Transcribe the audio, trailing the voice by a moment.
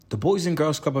The Boys and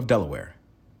Girls Club of Delaware,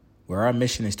 where our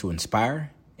mission is to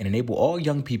inspire and enable all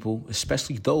young people,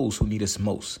 especially those who need us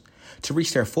most, to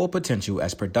reach their full potential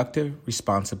as productive,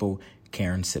 responsible,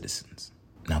 caring citizens.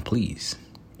 Now, please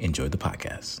enjoy the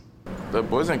podcast. The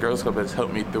Boys and Girls Club has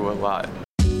helped me through a lot.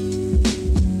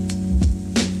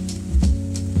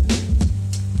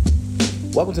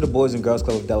 Welcome to the Boys and Girls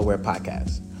Club of Delaware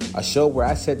podcast, a show where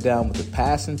I sit down with the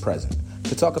past and present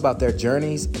to talk about their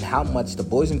journeys and how much the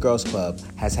Boys and Girls Club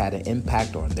has had an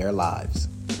impact on their lives.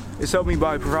 It's helped me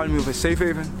by providing me with a safe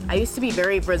haven. I used to be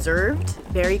very reserved,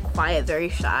 very quiet, very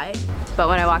shy. But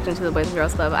when I walked into the Boys and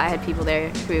Girls Club, I had people there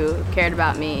who cared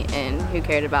about me and who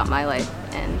cared about my life.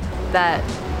 And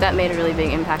that made a really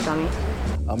big impact on me.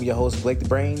 I'm your host, Blake the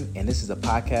Brain, and this is a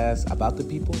podcast about the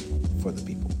people, for the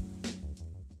people.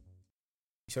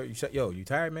 Yo, you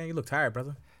tired, man? You look tired,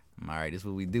 brother. All right, this is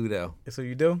what we do, though. That's what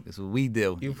you do? This is what we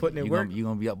do. You putting in work? You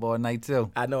going to be up all night, too.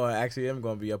 I know. I actually am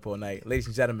going to be up all night. Ladies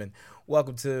and gentlemen,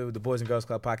 welcome to the Boys and Girls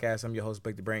Club podcast. I'm your host,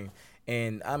 Blake the Brain,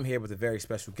 and I'm here with a very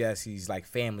special guest. He's like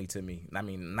family to me. I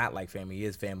mean, not like family. He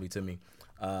is family to me.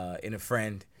 And a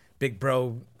friend, big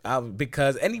bro,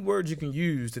 because any word you can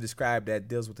use to describe that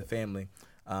deals with the family,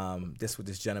 this what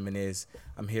this gentleman is.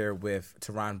 I'm here with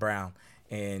Teron Brown,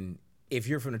 and if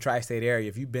you're from the tri-state area,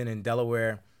 if you've been in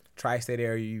Delaware, tri-state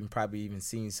area, you've probably even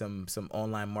seen some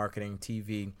online marketing,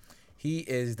 TV. He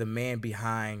is the man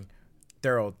behind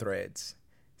ThoroughThreads.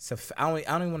 So I don't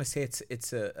even want to say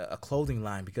it's a clothing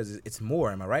line because it's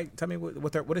more. Am I right? Tell me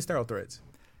what is ThoroughThreads?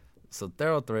 So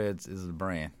ThoroughThreads is a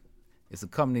brand. It's a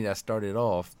company that started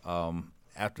off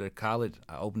after college.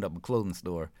 I opened up a clothing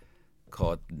store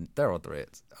called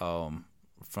ThoroughThreads.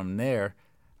 From there,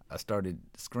 I started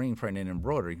screen printing and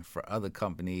embroidery for other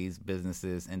companies,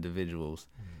 businesses, individuals.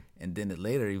 And then it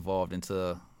later evolved into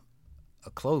a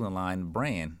clothing line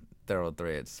brand,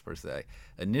 ThoroughThreads, per se.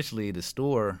 Initially, the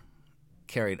store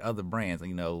carried other brands.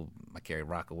 You know, I carried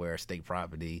Rockaware, State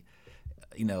Property,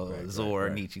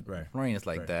 Zora, Nietzsche, brands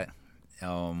like that.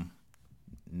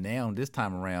 Now, this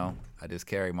time around, I just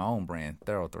carry my own brand,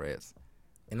 ThoroughThreads.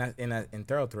 And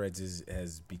ThoroughThreads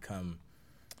has become,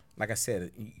 like I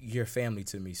said, you're family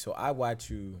to me. So I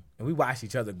watch you, and we watch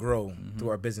each other grow through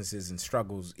our businesses and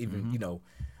struggles. Even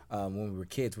when we were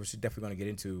kids, we're definitely going to get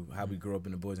into how we grew up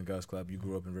in the Boys and Girls Club. You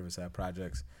grew up in Riverside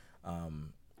Projects,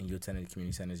 and you attended the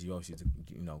community centers. You also,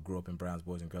 grew up in Browns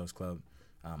Boys and Girls Club.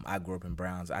 I grew up in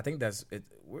Browns. I think that's it.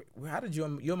 How did you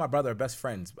and my brother are best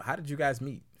friends? How did you guys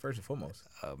meet, first and foremost?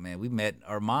 Man, we met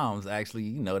our moms,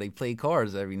 actually. They play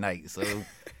cards every night. So,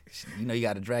 you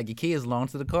got to drag your kids along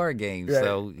to the card games. Right.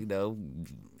 So,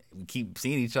 we keep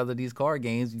seeing each other at these card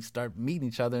games. We start meeting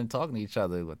each other and talking to each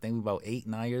other. I think we were about 8,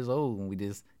 9 years old, and we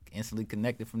just instantly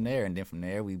connected from there. And then from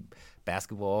there, we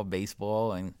basketball,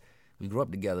 baseball, and we grew up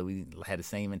together. We had the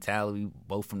same mentality. We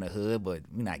both from the hood, but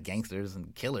we're not gangsters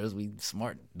and killers. We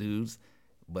smart dudes,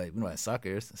 but we're not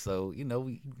suckers. So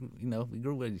we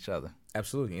grew with each other.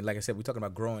 Absolutely, and like I said, we're talking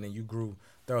about growing, and you grew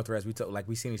ThoroughThreads.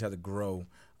 We seen each other grow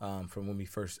from when we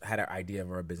first had our idea of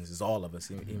our businesses. All of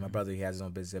us. Even my brother, he has his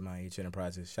own business, MIH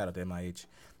Enterprises. Shout out to MIH.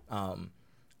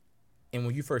 And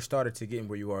when you first started to get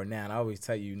where you are now, and I always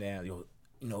tell you now,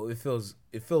 it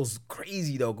feels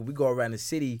crazy though. 'Cause we go around the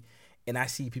city, and I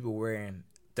see people wearing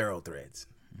ThoroughThreads,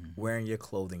 wearing your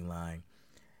clothing line.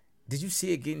 Did you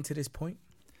see it getting to this point?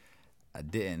 I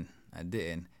didn't.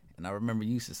 And I remember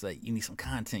you used to say, you need some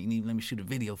content. Let me shoot a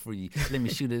video for you. Let me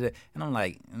shoot it. And I'm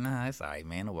like, nah, it's all right,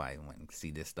 man. Nobody want to see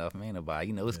this stuff, man.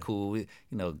 Nobody, it's cool.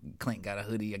 Clint got a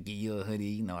hoodie. I give you a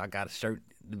hoodie. I got a shirt.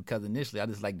 Because initially, I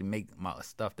just like to make my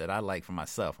stuff that I like for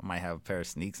myself. I might have a pair of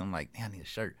sneaks. I'm like, I need a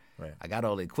shirt. Right. I got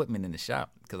all the equipment in the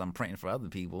shop because I'm printing for other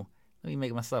people. Let me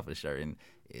make myself a shirt. And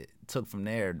it took from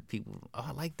there, people,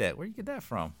 I like that. Where you get that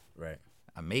from? Right.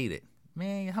 I made it.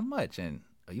 Man, how much? And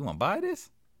you want to buy this?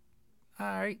 All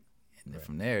right. And then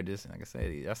from there, just like I said,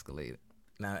 it escalated.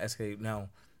 Now,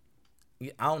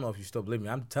 I don't know if you still believe me.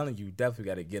 I'm telling you, definitely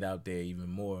got to get out there even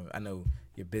more. I know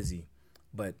you're busy,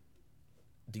 but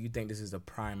do you think this is a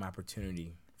prime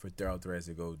opportunity for ThoroughThreads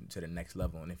to go to the next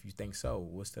level? And if you think so,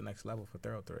 what's the next level for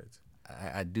ThoroughThreads?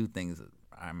 I do think it's a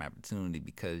prime opportunity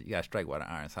because you got to strike while the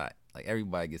iron's hot. Like,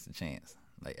 everybody gets a chance.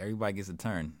 Like, everybody gets a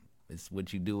turn. It's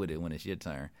what you do with it when it's your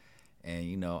turn.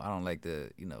 And, I don't like to,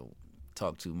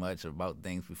 talk too much about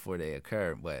things before they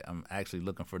occur, but I'm actually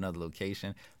looking for another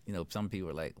location. Some people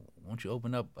are like, won't you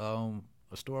open up a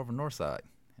store over Northside?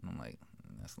 And I'm like,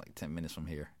 that's like 10 minutes from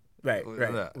here. Right.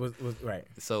 Right.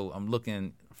 So I'm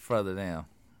looking further down.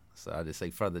 So I just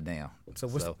say further down.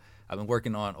 So I've been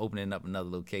working on opening up another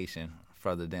location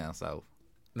further down south.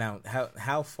 Now,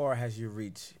 how far has your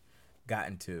reach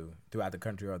gotten to throughout the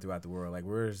country or throughout the world? Like,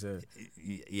 where's the?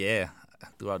 Yeah,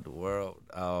 throughout the world.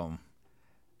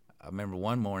 I remember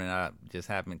one morning I just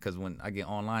happened because when I get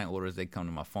online orders, they come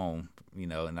to my phone,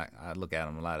 and I look at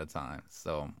them a lot of times.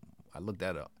 So I looked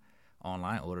at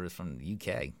online orders from the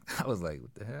UK. I was like,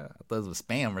 what the hell? I thought it was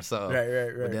spam or something.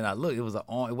 Right. But then I looked, it wasn't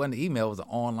an email, it was an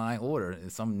online order.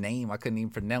 And some name I couldn't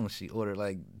even pronounce. She ordered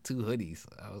like 2 hoodies.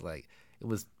 I was like, it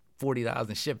was $40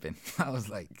 in shipping. I was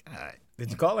like, all right.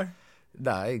 Did you call her?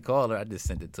 Nah, I didn't call her. I just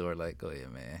sent it to her like, go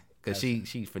ahead, man. Because she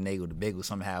finagled the bagel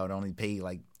somehow. It only paid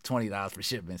like $20 for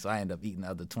shipping. So I ended up eating the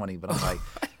other 20. But I'm like,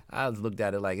 I looked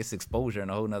at it like it's exposure in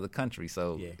a whole nother country.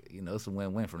 So, it's a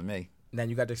win-win for me.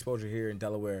 Then you got the exposure here in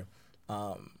Delaware.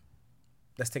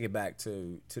 Let's take it back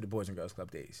to the Boys and Girls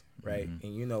Club days, right?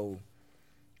 Mm-hmm.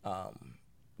 And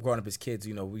growing up as kids,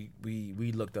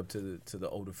 we looked up to the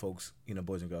older folks,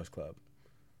 Boys and Girls Club.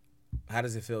 How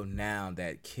does it feel now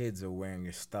that kids are wearing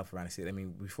your stuff around the city? I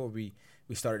mean, before we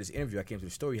started this interview, I came to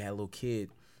the store. You had a little kid.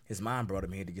 His mom brought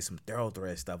him here to get some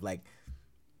Thoroughthread stuff. Like,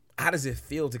 how does it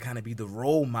feel to kind of be the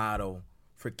role model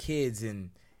for kids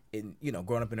and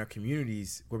growing up in our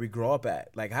communities where we grow up at?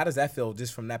 Like, how does that feel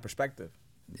just from that perspective?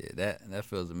 Yeah, that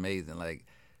feels amazing. Like,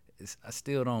 I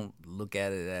still don't look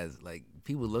at it as, like,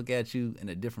 people look at you in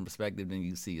a different perspective than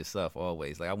you see yourself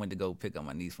always. Like, I went to go pick up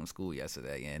my niece from school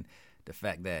yesterday, and the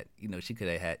fact that, she could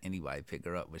have had anybody pick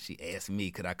her up, but she asked me,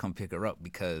 could I come pick her up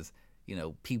because,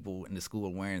 people in the school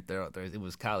were wearing Thoroughthreads. It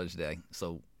was college day,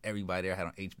 so everybody there had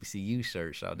on HBCU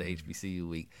shirts. Shout out to HBCU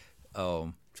week.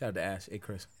 Shout out to Ash. Hey,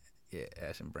 Chris. Yeah,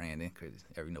 Ash and Brandon, Chris,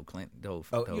 Clint, the whole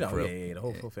the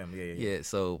whole full family. Yeah,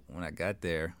 so when I got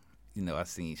there, I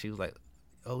seen, she was like,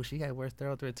 oh, she had wears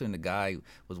Thoroughthread too. And the guy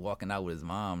was walking out with his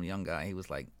mom, young guy. He was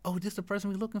like, oh, this the person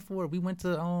we're looking for. We went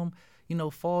to,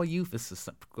 fall youth. It's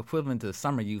equivalent to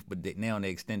summer youth, but now they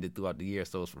extended throughout the year,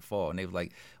 so it's for fall. And they was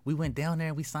like, we went down there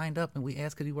and we signed up and we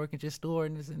asked, could he work at your store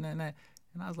and this and that and that.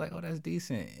 And I was like, oh, that's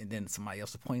decent. And then somebody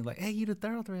else was pointing like, hey, you the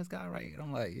Thoroughthreads guy, right? And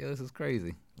I'm like, yeah, this is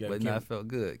crazy. Yeah, but I felt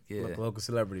good. Yeah. Local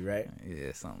celebrity, right?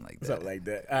 Yeah, something like that. Something like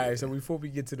that. All right, so before we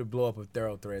get to the blow up of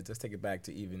Thoroughthreads, let's take it back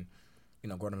to even,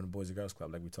 growing up in the Boys and Girls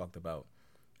Club like we talked about.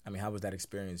 I mean, how was that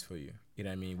experience for you? You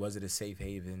know what I mean? Was it a safe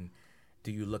haven?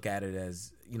 Do you look at it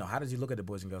as, how did you look at the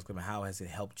Boys and Girls Club and how has it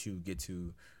helped you get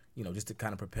to, just to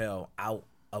kind of propel out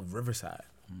of Riverside?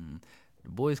 The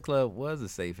Boys Club was a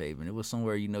safe haven. It was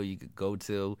somewhere, you could go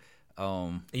to.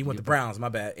 And you went to Browns, my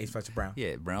bad, H. Fletcher Brown.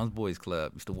 Yeah, Browns Boys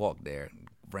Club. Used to walk there.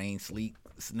 Rain, sleet,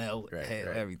 snow,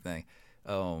 everything.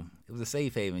 It was a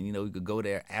safe haven. We could go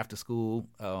there after school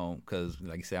because,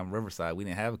 like you said, I'm Riverside. We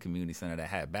didn't have a community center that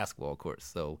had basketball courts.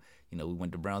 So, we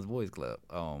went to Browns Boys Club.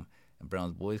 And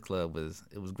Browns Boys Club was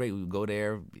great. We would go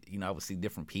there. I would see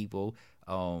different people.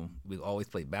 We always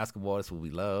play basketball. That's what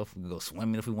we love. We could go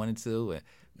swimming if we wanted to, and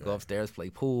go upstairs, play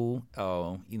pool.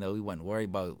 We wasn't worried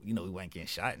about, we weren't getting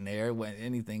shot in there. Wasn't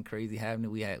anything crazy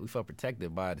happening. We felt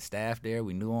protected by the staff there.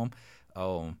 We knew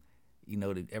them.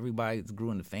 Everybody grew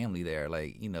in the family there.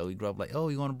 Like, we grew up like, oh,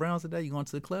 you going to Browns today? You going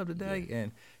to the club today? Yeah.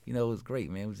 And, it was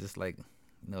great, man. It was just like,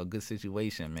 a good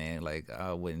situation, man. Like,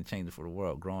 I wouldn't change it for the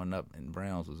world. Growing up in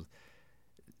Browns was,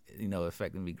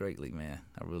 affected me greatly, man.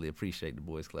 I really appreciate the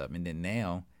Boys Club. And then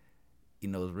now,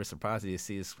 reciprocity, to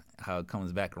see how it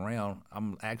comes back around.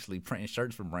 I'm actually printing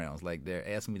shirts for Browns. Like, they're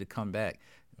asking me to come back.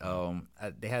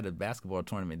 They had a basketball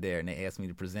tournament there, and they asked me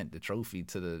to present the trophy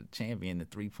to the champion, the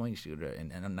 3-point shooter,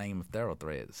 and a name of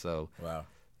Thoroughthread. So, wow.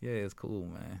 Yeah, it's cool,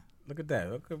 man. Look at that.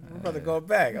 We're about to go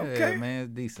back. Okay. Yeah, man,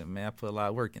 it's decent, man. I put a lot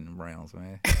of work in the Browns,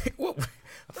 man. Well,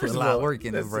 I put a lot of work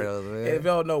in the Browns, man. If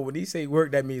y'all know, when he say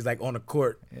work, that means like on the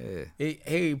court. Yeah. He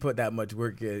ain't put that much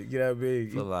work in. You know what I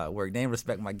mean? Put a lot of work. They didn't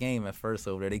respect my game at first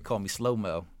over there. They called me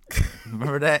Slow-Mo.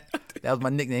 Remember that? That was my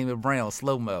nickname at Brown,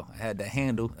 Slow-Mo. I had the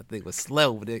handle. I think it was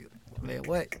slow, but man,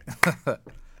 what?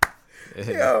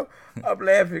 Yo, I'm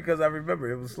laughing because I remember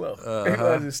it was slow. It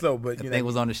wasn't slow, but I think it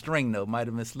was on the string though. Might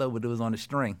have been slow, but it was on the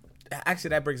string. Actually,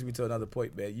 that brings me to another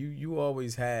point, man. You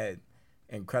always had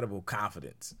incredible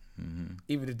confidence,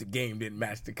 even if the game didn't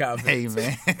match the confidence.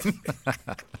 Hey, man.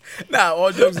 Nah,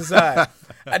 all jokes aside,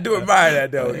 I do admire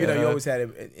that though. You always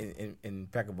had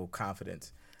impeccable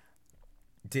confidence.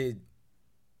 Did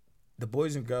the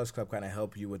Boys and Girls Club kind of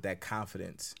help you with that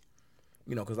confidence?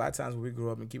 Because a lot of times when we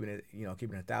grew up and keeping it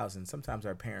 1,000, sometimes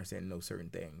our parents didn't know certain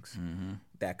things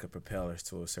that could propel us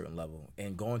to a certain level.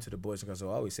 And going to the Boys and Girls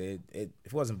Club, I always say, if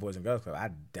it wasn't Boys and Girls Club, I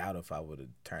doubt if I would have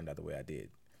turned out the way I did.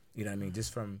 You know what I mean?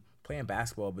 Just from playing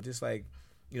basketball, but just like,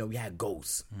 we had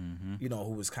ghosts,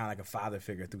 who was kind of like a father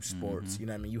figure through sports. You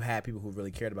know what I mean? You had people who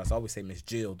really cared about us. I always say Miss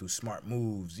Jill through smart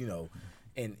moves,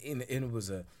 and it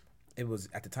was it was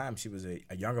at the time she was a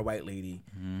younger white lady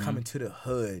coming to the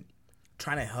hood,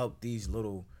 trying to help these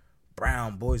little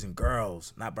brown boys and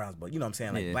girls, not browns, but you know what I'm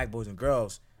saying, like black boys and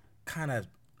girls, kind of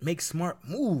make smart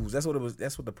moves. That's what it was.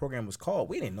 That's what the program was called.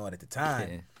 We didn't know it at the time.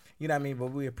 Yeah. You know what I mean?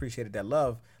 But we appreciated that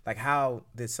love. Like, how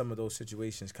did some of those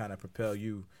situations kind of propel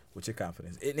you with your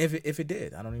confidence? And if it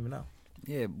did, I don't even know.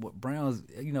 Yeah, but Browns,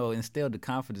 instilled the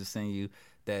confidence in you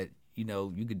that,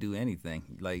 you could do anything.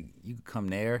 Like, you could come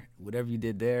there, whatever you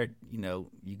did there,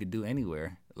 you could do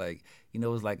anywhere. Like, it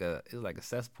was like a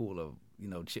cesspool of,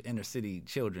 inner city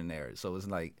children there. So it's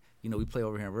like, we play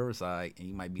over here in Riverside, and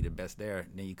you might be the best there.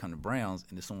 And then you come to Browns,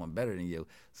 and there's someone better than you.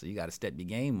 So you got to step your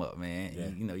game up, man.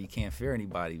 Yeah. You can't fear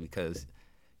anybody because,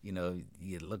 you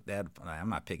get looked at. I'm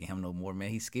not picking him no more, man.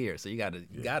 He's scared. So you got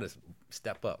to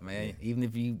step up, man. Yeah. Even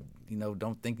if you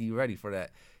don't think you're ready for that,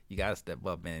 you got to step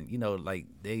up, man. Like,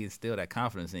 they instill that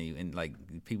confidence in you. And like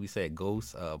people said,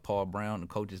 Ghost, Paul Brown, the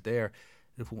coaches there,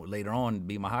 later on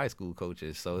be my high school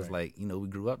coaches. So it's like, we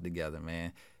grew up together,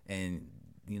 man. And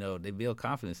they build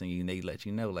confidence in you, and they let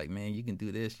you know, like, man, you can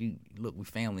do this. You look, we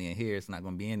family in here. It's not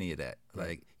going to be any of that.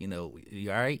 Like, you all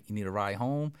right? You need a ride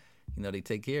home? They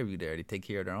take care of you there. They take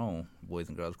care of their own Boys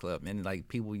and Girls Club. And like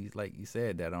people, like you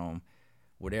said, that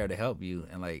were there to help you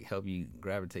and like help you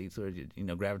gravitate towards you,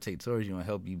 and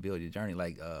help you build your journey.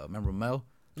 Like, remember Mo?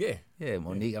 Yeah. Yeah,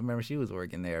 Monique. I remember she was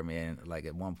working there, man. Like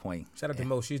at one point. Shout out to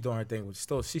Mo. She's doing her thing.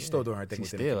 She's still doing her thing.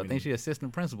 I think she's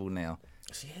assistant principal now.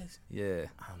 She is. Yeah.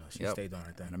 I don't know. She stayed doing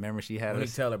her thing. And I remember she had.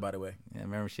 Monique Taylor, by the way. Yeah, I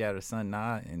remember she had her son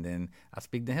Nah, and then I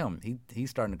speak to him. He's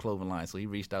starting the clothing line, so he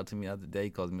reached out to me the other day. He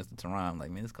calls me Mr. Teron. I'm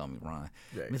like, man, just call me Ron.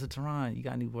 Right. Mr. Teron, you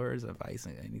got any words, advice,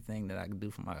 anything that I can do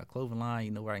for my clothing line?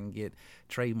 You know where I can get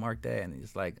trademarked that? And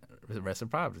it's like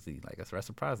reciprocity. Like, it's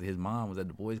reciprocity. His mom was at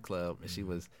the Boys Club, and she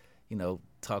was,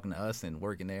 talking to us and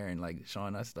working there and like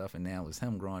showing us stuff. And now it was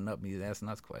him growing up, and he's asking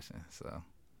us questions. So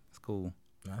it's cool.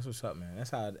 That's what's up, man. That's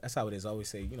how it is. I always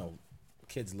say,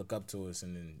 kids look up to us,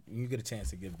 and then you get a chance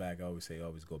to give back. I always say,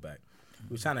 always go back.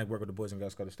 We were trying to work with the Boys and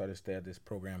Girls Club to start this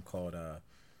program called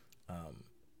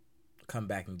Come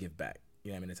Back and Give Back.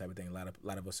 You know what I mean? That type of thing. A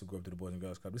lot of us who grew up to the Boys and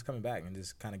Girls Club, just coming back and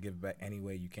just kind of give back any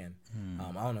way you can.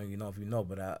 I don't know, if you know,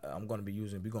 but I'm going to be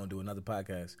we're going to do another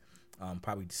podcast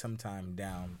probably sometime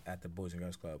down at the Boys and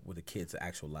Girls Club with the kids, the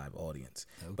actual live audience.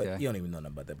 Okay. But you don't even know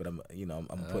nothing about that. But I'm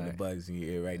putting the bugs in your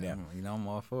ear right now. I'm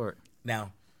all for it.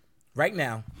 Now, right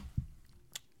now,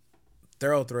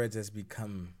 Thorough Threads has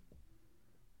become.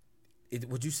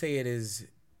 Would you say it is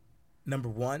number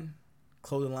one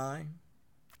clothing line?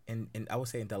 And I would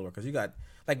say in Delaware, because you got,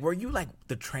 like, were you like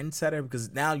the trendsetter?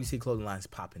 Because now you see clothing lines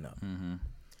popping up. Mm-hmm.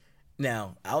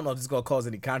 Now, I don't know if this is going to cause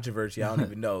any controversy. I don't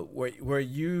even know. Were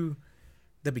you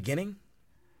the beginning?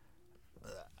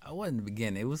 I wasn't the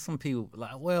beginning. It was some people,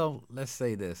 like, well, let's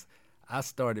say this. I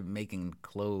started making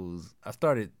clothes. I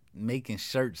started making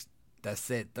shirts that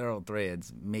said Thorough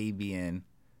Threads maybe in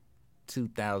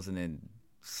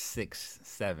 2006,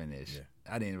 7-ish. Yeah.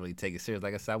 I didn't really take it serious.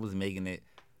 Like I said, I was making it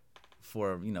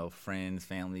for, friends,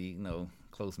 family,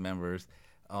 close members.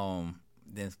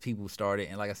 Then people started,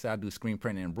 and like I said, I do screen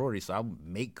printing and embroidery, so I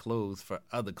make clothes for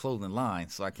other clothing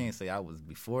lines. So I can't say I was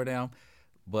before them,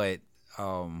 but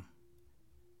I've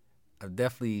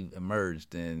definitely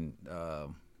emerged and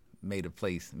made a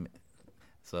place.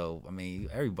 So, I mean,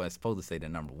 everybody's supposed to say they're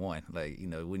number one. Like,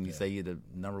 wouldn't you say you're the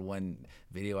number one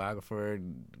videographer,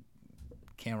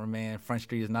 cameraman? Front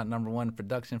Street is not number one in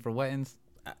production for weddings?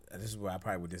 This is where I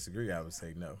probably would disagree. I would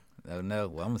say no. Oh, no.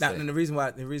 Well, I'm gonna say. And the reason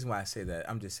why I say that,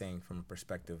 I'm just saying from a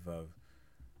perspective of,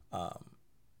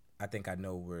 I think I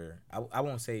know I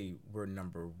won't say we're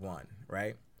number one,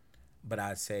 right? But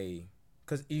I'd say,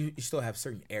 because you still have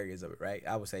certain areas of it, right?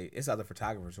 I would say it's other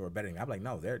photographers who are better than me. I'm like,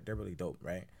 no, they're really dope,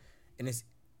 right? And it's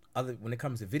when it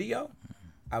comes to video,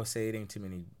 I would say it ain't too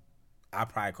many. I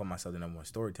probably call myself the number one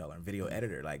storyteller and video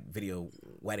editor, like video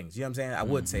weddings. You know what I'm saying? I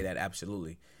would say that,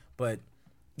 absolutely. But,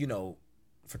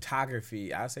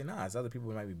 photography, I would say, nah, it's other people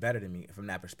who might be better than me from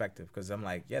that perspective. Because I'm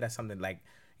like, yeah, that's something like,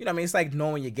 it's like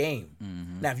knowing your game.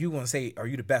 Mm-hmm. Now, if you want to say, are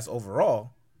you the best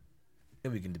overall?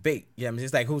 Then we can debate. You know what I mean?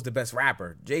 It's like, who's the best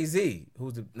rapper? Jay-Z.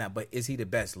 But is he the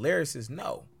best lyricist?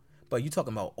 No. But you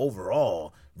talking about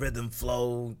overall rhythm,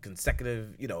 flow,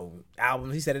 consecutive,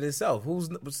 albums. He said it himself.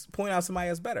 Point out somebody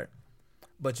else better.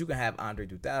 But you can have Andre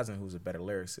 3000, who's a better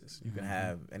lyricist. You can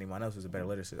have anyone else who's a better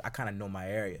lyricist. I kind of know my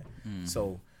area. Mm-hmm.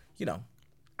 So,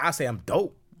 I say I'm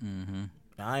dope. Mm-hmm.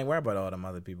 I ain't worried about all them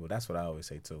other people. That's what I always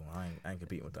say, too. I ain't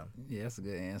competing with them. Yeah, that's a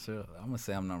good answer. I'm going to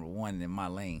say I'm number one in my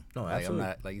lane. No, absolutely. I'm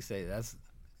not, like you say, that's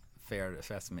fair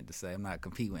assessment to say. I'm not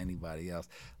competing with anybody else.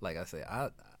 Like I say,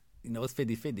 it's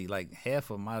 50-50. Like half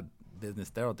of my business,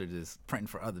 Thorough Threads, is printing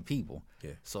for other people.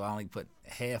 Yeah. So I only put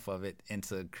half of it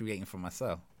into creating for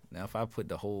myself. Now, if I put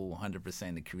the whole 100%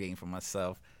 into creating for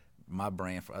myself, my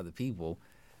brand for other people,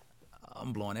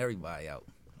 I'm blowing everybody out.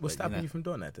 What's But, stopping you from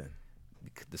doing that then?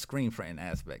 The screen printing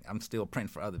aspect. I'm still printing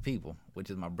for other people, which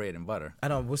is my bread and butter. I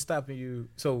don't. What's stopping you?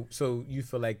 So you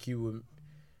feel like you'll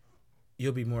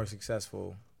be more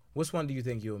successful. Which one do you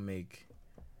think you'll make?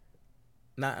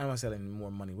 Not, I don't want to say like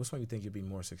more money. Which one do you think you'll be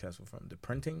more successful from? The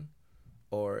printing,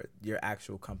 or your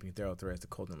actual company, Thorough Threads, the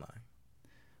clothing line?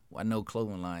 Well, I know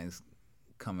clothing lines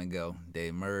come and go. They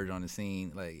emerge on the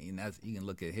scene. Like, you can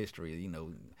look at history.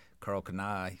 Karl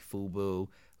Kani, Fubu.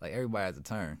 Like, everybody has a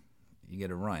turn. You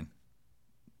get a run.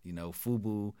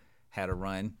 Fubu had a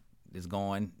run. It's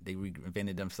gone. They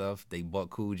reinvented themselves. They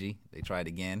bought Coogee. They tried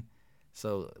again.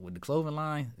 So with the clothing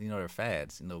line, they're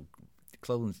fads.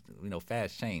 Clothing,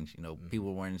 fads change. People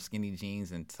were wearing skinny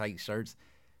jeans and tight shirts.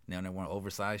 Now they're wearing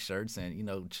oversized shirts,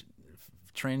 and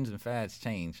trends and fads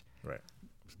change. Right.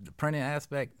 The printing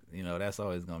aspect, that's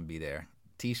always going to be there.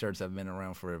 T-shirts have been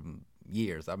around for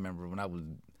years. I remember when I was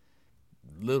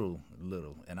little,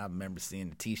 and I remember seeing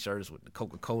the T-shirts with the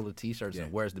Coca-Cola T-shirts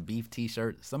and Where's the Beef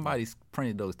T-shirt. Somebody's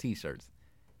printed those T-shirts,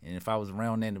 and if I was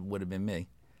around then, it would have been me.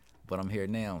 But I'm here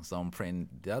now, so I'm printing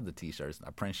the other T-shirts.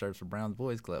 I print shirts for Browns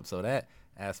Boys Club. So that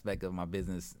aspect of my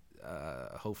business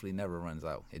hopefully never runs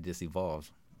out. It just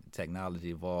evolves.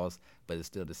 Technology evolves, but it's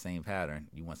still the same pattern.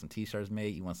 You want some T-shirts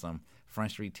made. You want some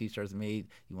Front Street T-shirts made.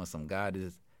 You want some God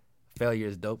is Failure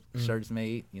is Dope shirts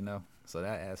made. So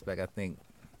that aspect, I think,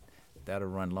 that'll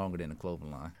run longer than the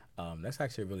clothing line. That's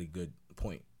actually a really good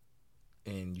point.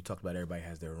 And you talked about everybody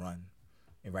has their run,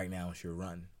 and right now it's your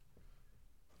run.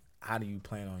 How do you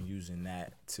plan on using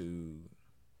that to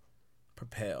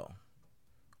propel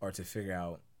or to figure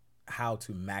out how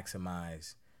to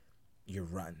maximize your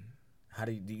run? How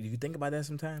do you think about that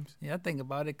sometimes? Yeah, I think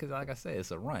about it because, like I said,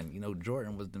 it's a run.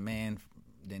 Jordan was the man,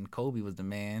 then Kobe was the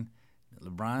man,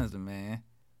 LeBron's the man,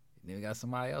 then we got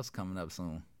somebody else coming up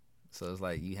soon. So it's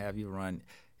like you have your run.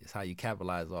 It's how you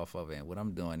capitalize off of it. And what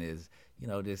I'm doing is,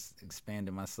 just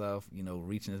expanding myself,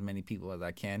 reaching as many people as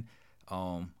I can.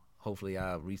 Hopefully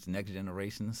I'll reach the next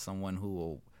generation, someone who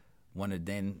will want to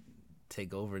then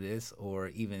take over this or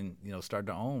even, start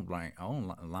their own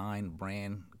line,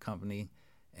 brand, company.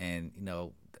 And,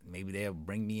 maybe they'll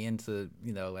bring me into,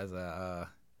 they'll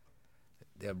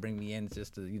bring me in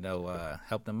just to,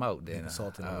 help them out. Then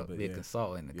be a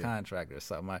consultant, a contractor or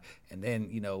something. And then,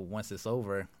 once it's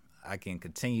over, I can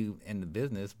continue in the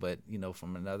business, but,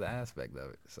 from another aspect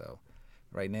of it. So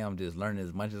right now I'm just learning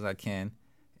as much as I can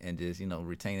and just,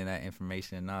 retaining that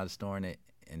information and knowledge, storing it,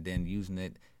 and then using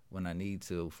it when I need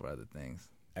to for other things.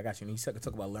 I got you. And you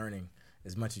talk about learning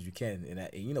as much as you can.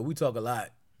 And we talk a lot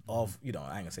off, I ain't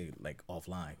going to say like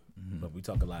offline, but we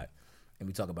talk a lot, and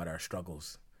we talk about our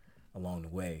struggles along the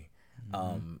way,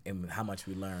 and how much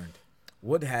we learned.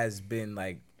 What has been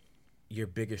like your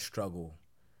biggest struggle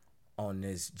on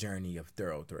this journey of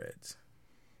Thorough Threads?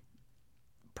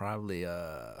 Probably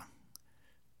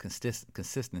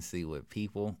consistency with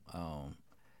people.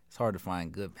 It's hard to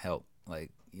find good help.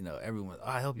 Like, everyone,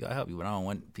 I help you, but I don't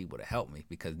want people to help me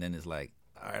because then it's like,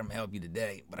 all right, I'm gonna help you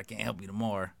today, but I can't help you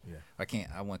tomorrow. Yeah.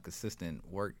 I want consistent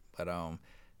work, but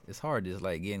it's hard just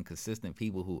like getting consistent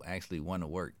people who actually want to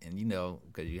work. And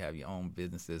because you have your own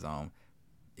businesses,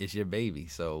 it's your baby,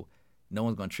 so no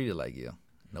one's gonna treat it like you.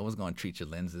 No one's gonna treat your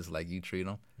lenses like you treat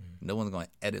them. No one's gonna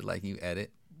edit like you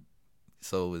edit.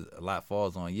 So a lot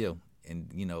falls on you.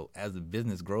 And as the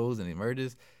business grows and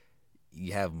emerges,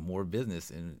 you have more business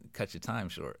and cut your time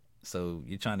short. So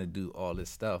you're trying to do all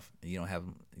this stuff, and you don't have,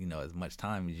 as much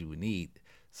time as you would need.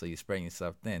 So you're spreading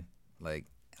yourself thin. Like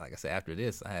I said, after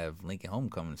this, I have Lincoln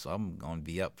Homecoming, so I'm going to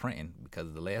be up printing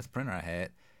because the last printer I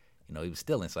had, he was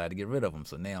stealing, so I had to get rid of him.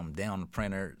 So now I'm down the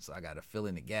printer, so I got to fill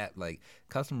in the gap. Like,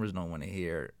 customers don't want to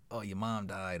hear, oh, your mom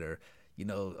died, or,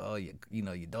 oh, your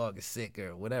dog is sick,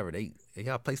 or whatever.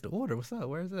 Y'all placed the order. What's up?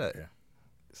 Where is that? Yeah.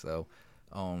 So,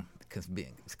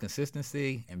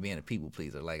 consistency and being a people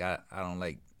pleaser. Like, I don't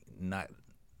like not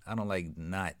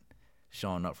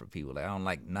showing up for people. Like, I don't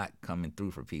like not coming through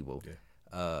for people. Yeah.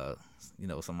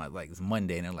 Somebody like it's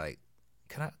Monday and they're like,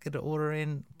 can I get the order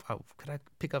in? Could I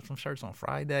pick up some shirts on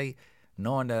Friday?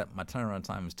 Knowing that my turnaround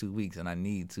time is 2 weeks and I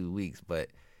need 2 weeks, but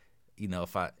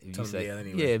if you say,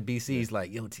 anyway. BC's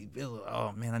like, yo, T-Bill,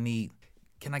 oh man,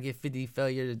 can I get 50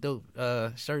 Failure Dope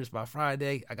shirts by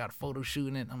Friday? I got a photo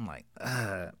shooting it. I'm like,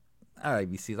 all right,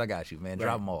 BC's, I got you, man.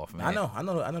 Drop them off, man. I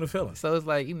know the feeling. So it's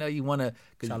like, you want to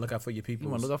try to look out for your people. You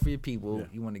want to look out for your people. Yeah.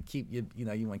 You want to keep you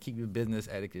want to keep your business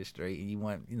etiquette straight, and you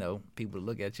want people to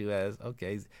look at you as,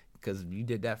 okay, because you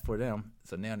did that for them.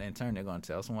 So now in turn, they're going to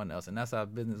tell someone else. And that's how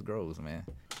business grows, man.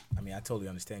 I mean, I totally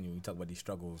understand you when you talk about these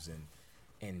struggles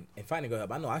and finding good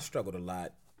help. I know I struggled a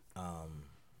lot,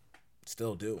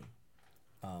 still do,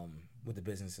 with the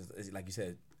business. Like you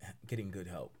said, getting good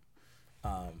help.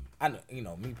 I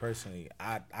know, me personally,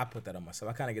 I put that on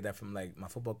myself. I kind of get that from like my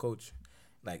football coach.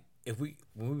 Like when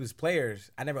we was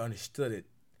players, I never understood it.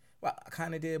 Well, I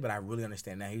kind of did, but I really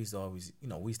understand now. He used to always,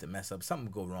 we used to mess up. Something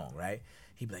would go wrong, right?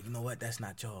 He'd be like, you know what? That's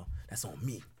not y'all. That's on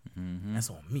me. Mm-hmm. That's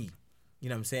on me. You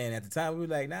know what I'm saying? At the time, we were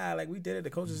like, nah, like we did it. The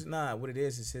coaches, nah, what it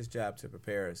is his job to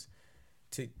prepare us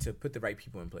to put the right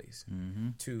people in place,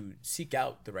 to seek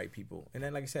out the right people. And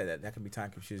then, like I said, that can be time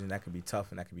consuming, that can be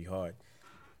tough, and that can be hard.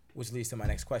 Which leads to my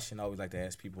next question. I always like to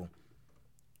ask people,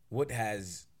 what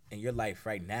has, in your life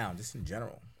right now, just in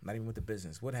general, not even with the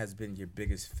business, what has been your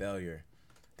biggest failure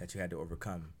that you had to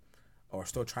overcome or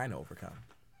still trying to overcome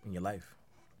in your life?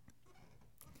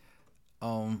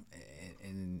 And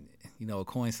it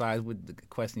coincides with the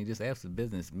question you just asked, the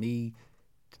business. Me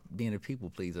being a people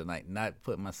pleaser, like not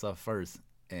putting myself first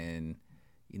and,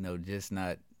 just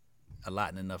not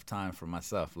allotting enough time for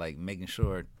myself, like making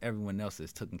sure everyone else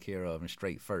is taken care of and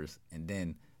straight first, and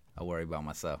then I worry about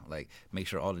myself. Like make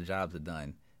sure all the jobs are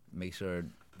done, make sure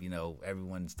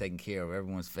everyone's taken care of,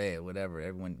 everyone's fed, whatever,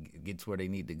 everyone gets where they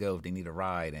need to go if they need a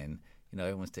ride, and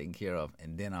everyone's taken care of,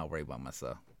 and then I'll worry about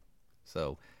myself.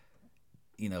 So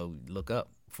look up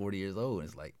 40 years old, and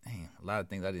it's like, damn, a lot of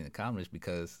things I didn't accomplish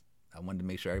because I wanted to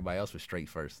make sure everybody else was straight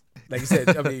first. Like you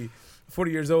said, I mean,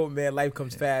 40 years old, man, life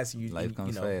comes fast. Life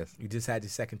comes fast. You just had your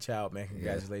second child, man.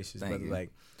 Congratulations, Thank brother. you.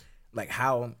 Like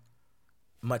how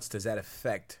much does that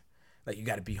affect? Like you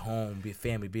got to be home, be a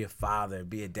family, be a father,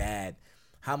 be a dad.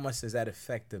 How much does that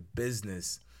affect the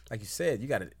business? Like you said, you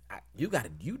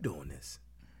doing this.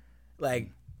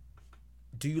 Like,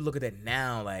 do you look at that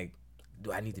now? Like,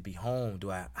 do I need to be home?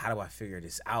 How do I figure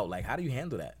this out? Like, how do you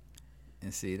handle that?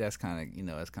 And see, that's kind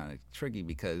of tricky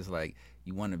because like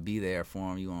you want to be there for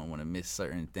them. You don't want to miss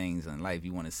certain things in life.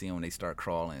 You want to see them when they start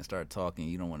crawling and start talking.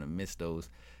 You don't want to miss those,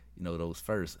 those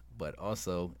first. But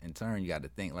also in turn, you got to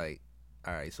think like,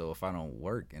 all right, so if I don't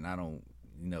work and I don't,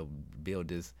 build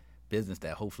this business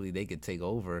that hopefully they could take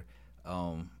over,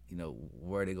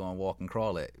 where are they going to walk and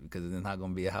crawl at? Because there's not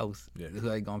going to be a house. Yeah. Who's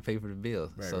going to pay for the bills?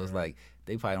 So it's like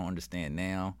they probably don't understand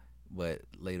now, but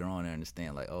later on they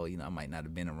understand like, oh, I might not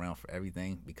have been around for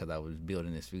everything because I was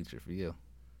building this future for you.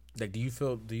 Like, do you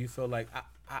feel like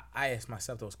I ask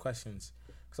myself those questions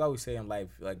because I always say in life,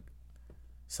 like,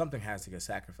 something has to get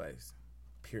sacrificed,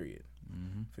 period.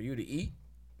 Mm-hmm. For you to eat,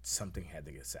 something had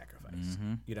to get sacrificed.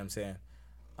 Mm-hmm. You know what I'm saying?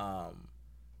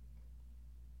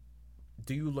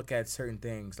 Do you look at certain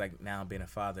things, like now being a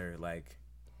father, like,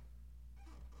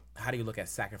 how do you look at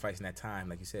sacrificing that time?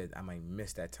 Like you said, I might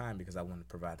miss that time because I want to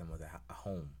provide them with a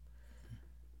home.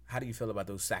 How do you feel about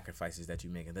those sacrifices that you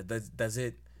make?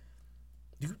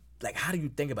 How do you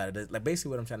think about it? Like, basically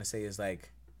what I'm trying to say is,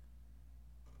 like,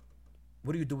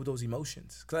 what do you do with those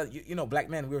emotions? Because, black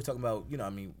men, we were talking about,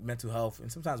 mental health,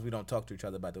 and sometimes we don't talk to each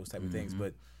other about those type of things,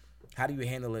 but how do you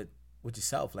handle it with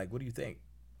yourself? Like, what do you think?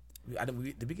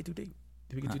 Did we get too deep?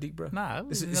 Did we get too deep, bro? Nah,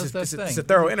 this is a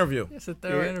thorough interview. It's a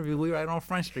thorough interview. We right on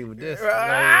Front Street with this. Like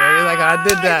I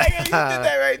did that. You did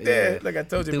that right there. Like I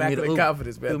told you, immaculate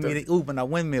confidence, man. Threw me the oop and I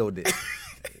windmilled it.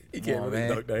 You can't really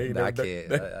duck that. I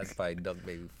can't. I probably ducked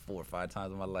maybe 4 or 5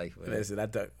 times in my life. Listen, I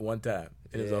ducked one time.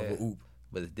 It was off of oop.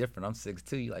 But it's different. I'm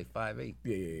 6'2", you like 5'8".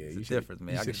 Yeah. It's a difference,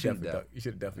 man. I can shoot that. You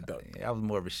should have definitely ducked. Yeah, I was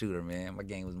more of a shooter, man. My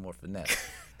game was more finesse.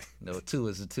 2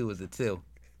 is a 2 is a 2.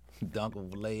 Dunk or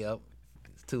lay up.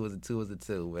 2 is a 2 is a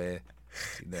 2,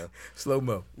 man.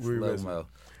 Slow-mo. Slow-mo.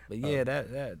 But yeah,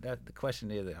 that the question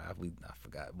is, I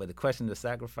forgot. But the question, the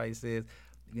sacrifice is,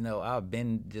 I've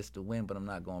been just to win, but I'm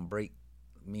not going to break.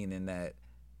 Meaning that,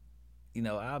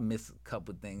 I'll miss a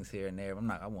couple things here and there.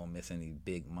 I won't miss any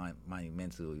big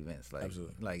monumental events. Like,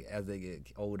 absolutely. Like as they get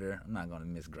older, I'm not going to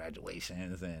miss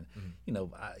graduations and,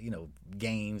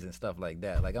 games and stuff like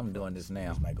that. Like I'm doing this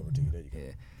now. Mic over to you. There you go.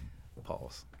 Yeah.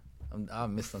 Pause. I'll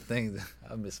miss some things.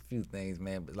 I'll miss a few things,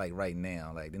 man. But like right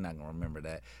now, like they're not gonna remember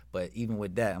that. But even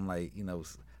with that, I'm like,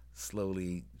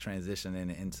 slowly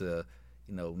transitioning into,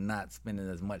 not spending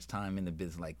as much time in the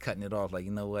business, like cutting it off. Like,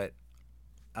 you know what?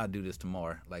 I'll do this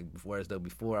tomorrow. Like, whereas though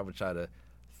before I would try to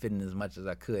fit in as much as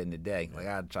I could in the day. Like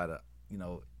I'd try to,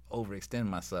 overextend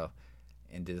myself.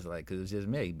 And just like, cause it was just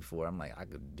me before. I'm like, I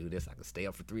could do this. I could stay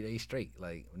up for 3 days straight.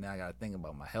 Like now I gotta think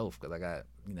about my health because I got,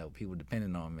 people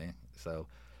depending on me. So,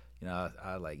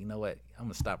 I like, you know what? I'm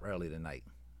gonna stop early tonight.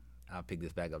 I'll pick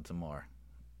this back up tomorrow.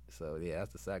 So yeah,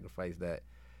 that's the sacrifice that,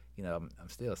 I'm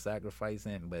still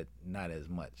sacrificing, but not as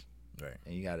much. Right.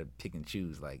 And you got to pick and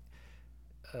choose, like,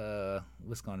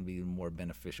 what's going to be more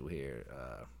beneficial here?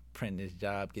 Printing this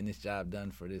job, getting this job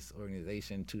done for this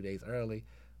organization 2 days early,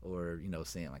 or,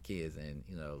 seeing my kids and,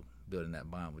 building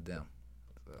that bond with them.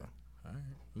 So. All right.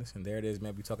 Listen, there it is,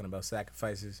 man. We talking about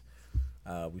sacrifices.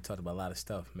 We talked about a lot of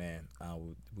stuff, man.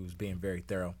 We was being very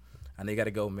thorough. I know you got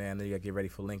to go, man. I know you got to get ready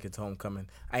for Lincoln's homecoming.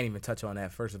 I didn't even touch on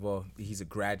that. First of all, he's a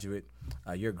graduate.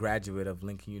 You're a graduate of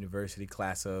Lincoln University,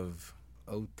 class of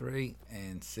 03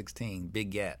 and 16. Big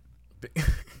gap.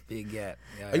 Big gap.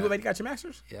 Yeah, you already got your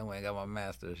master's? Yeah, I went and got my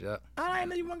master's. Yep. I didn't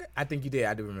know you want. I think you did.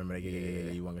 I do remember that.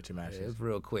 Yeah. You want to get your master's? Yeah, it was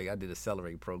real quick. I did a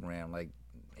Accelerate program, like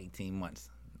 18 months.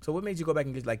 So what made you go back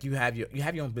and get, like, you have your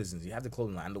own business, you have the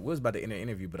clothing line. We was about to end the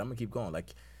interview, but I'm gonna keep going. Like,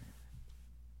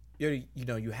 you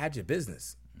had your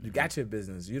business, you got your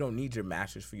business. You don't need your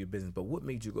master's for your business. But what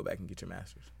made you go back and get your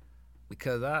master's?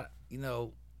 Because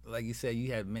like you said,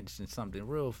 you had mentioned something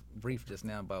real brief just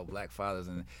now about black fathers,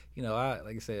 and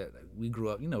like I said, we grew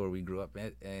up. You know where we grew up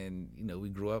at, and we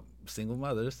grew up single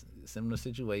mothers, similar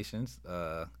situations.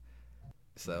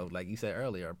 So, like you said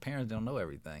earlier, our parents don't know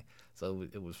everything. So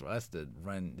it was for us to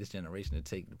run this generation to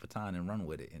take the baton and run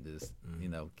with it, and just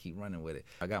keep running with it.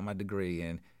 I got my degree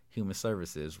in human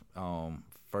services.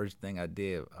 First thing I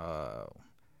did an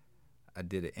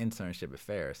internship at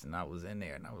Ferris, and I was in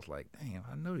there, and I was like, damn,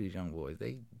 I know these young boys.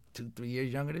 They 2-3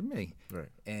 years younger than me. Right.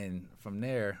 And from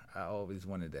there, I always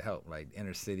wanted to help, like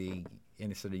inner city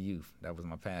youth. That was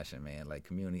my passion, man. Like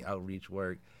community outreach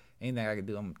work, anything I could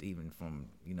do. I'm even from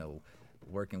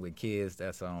working with kids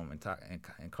that's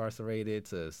incarcerated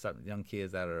to some young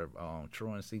kids that are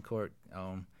truancy court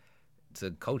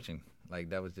to coaching. Like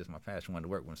that was just my passion. I wanted to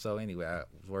work with them. So anyway, I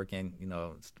was working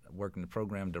the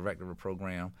program, director of a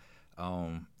program.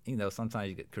 Sometimes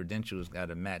you get credentials got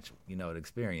to match, the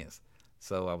experience.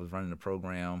 So I was running the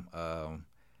program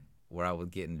where I was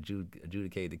getting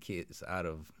adjudicated kids out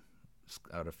of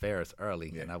Ferris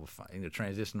early, and I would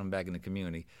transition them back in the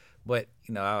community. But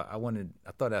I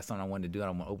thought that's something I wanted to do. I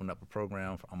want to open up a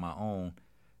program on my own,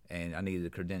 and I needed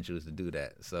the credentials to do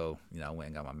that. So I went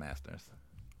and got my master's.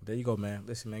 There you go, man.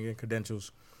 Listen, man, getting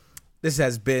credentials. This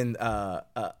has been a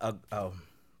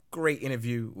great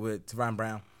interview with Teron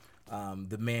Brown,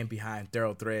 the man behind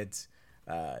Thorough Threads.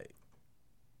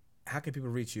 How can people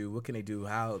reach you? What can they do?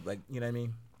 How, you know what I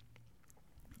mean?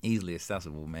 Easily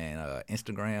accessible, man.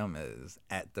 Instagram is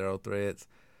 @ThoroughThreads.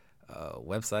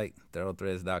 Website,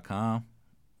 thoroughthreads.com.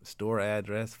 Store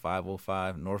address,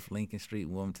 505 North Lincoln Street,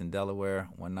 Wilmington, Delaware,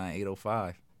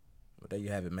 19805. Well, there you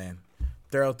have it, man.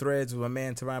 Thorough Threads with my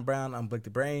man, Teron Brown. I'm Blake the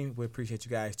Brain. We appreciate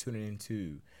you guys tuning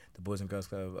into the Boys and Girls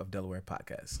Club of Delaware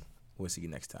podcast. We'll see you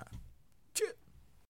next time.